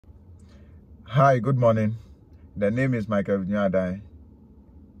Hi, good morning. The name is Michael, and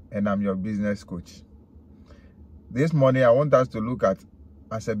I'm your business coach. This morning, I want us to look at,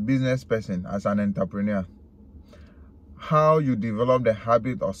 as a business person, as an entrepreneur, how you develop the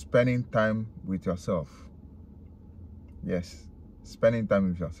habit of spending time with yourself. Yes, spending time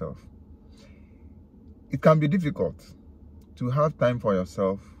with yourself. It can be difficult to have time for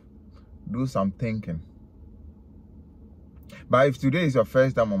yourself, do some thinking. But if today is your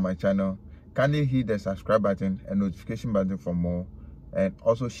first time on my channel, kindly hit the subscribe button and notification button for more, and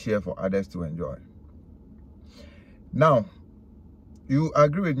also share for others to enjoy. Now, you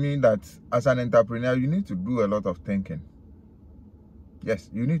agree with me that as an entrepreneur, you need to do a lot of thinking. Yes,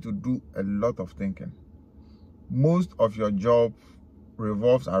 you need to do a lot of thinking. Most of your job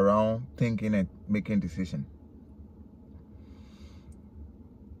revolves around thinking and making decisions.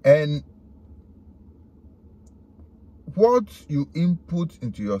 And what you input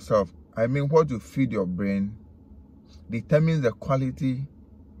into yourself, I mean what you feed your brain, determines the quality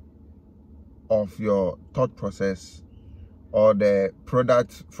of your thought process or the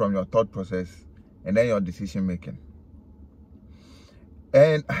product from your thought process, and then your decision making.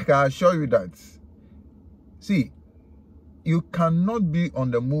 And I can assure you that, see, you cannot be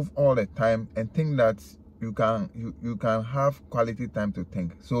on the move all the time and think that you can have quality time to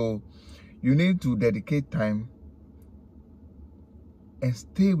think. So you need to dedicate time and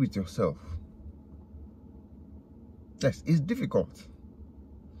stay with yourself. Yes, it's difficult.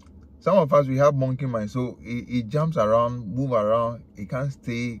 Some of us, we have monkey mind, so it jumps around, move around, it can't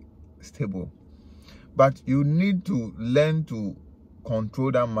stay stable. But you need to learn to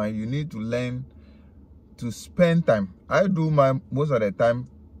control that mind. You need to learn to spend time. I do my most of the time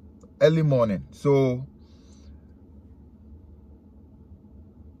early morning. So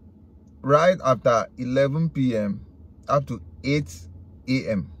right after 11 p.m. up to 8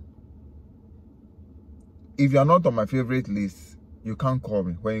 a.m. If you are not on my favorite list, you can't call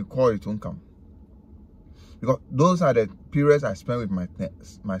me. When you call, it won't come. Because those are the periods I spend with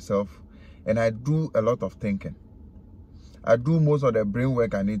myself, and I do a lot of thinking. I do most of the brain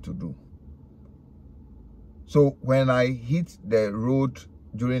work I need to do. So when I hit the road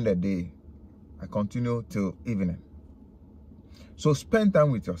during the day, I continue till evening. So spend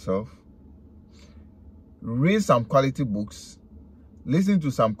time with yourself. Read some quality books. Listen to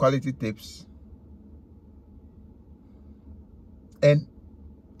some quality tips. And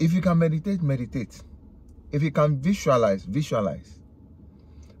if you can meditate, meditate. If you can visualize, visualize.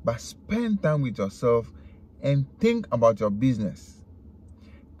 But spend time with yourself and think about your business.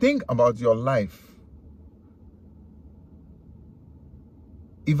 Think about your life.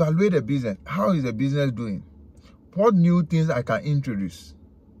 Evaluate the business. How is the business doing? What new things I can introduce?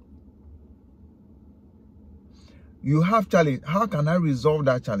 You have challenge. How can I resolve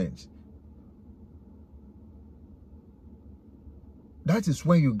that challenge? That is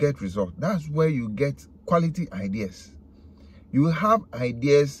when you get results. That's where you get quality ideas. You have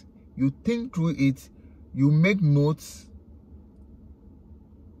ideas, you think through it, you make notes,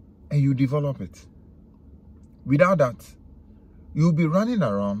 and you develop it. Without that, you'll be running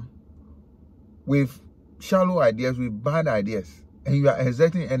around with shallow ideas, with bad ideas, and you are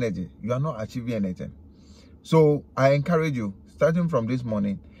exerting energy. You are not achieving anything. So I encourage you, starting from this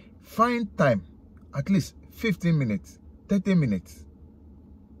morning, find time, at least 15 minutes, 30 minutes.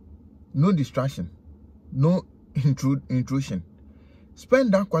 No distraction, no intrusion.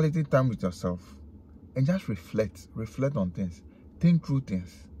 Spend that quality time with yourself and just reflect on things, think through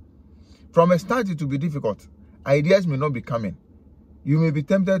things. From a start, it will be difficult. Ideas may not be coming. You may be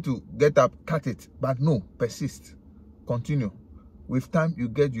tempted to get up, cut it, but no, persist, continue. With time, you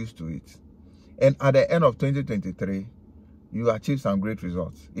get used to it. And at the end of 2023, you achieve some great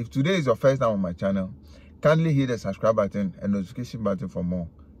results. If today is your first time on my channel, kindly hit the subscribe button and notification button for more,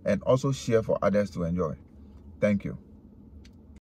 and also share for others to enjoy. Thank you.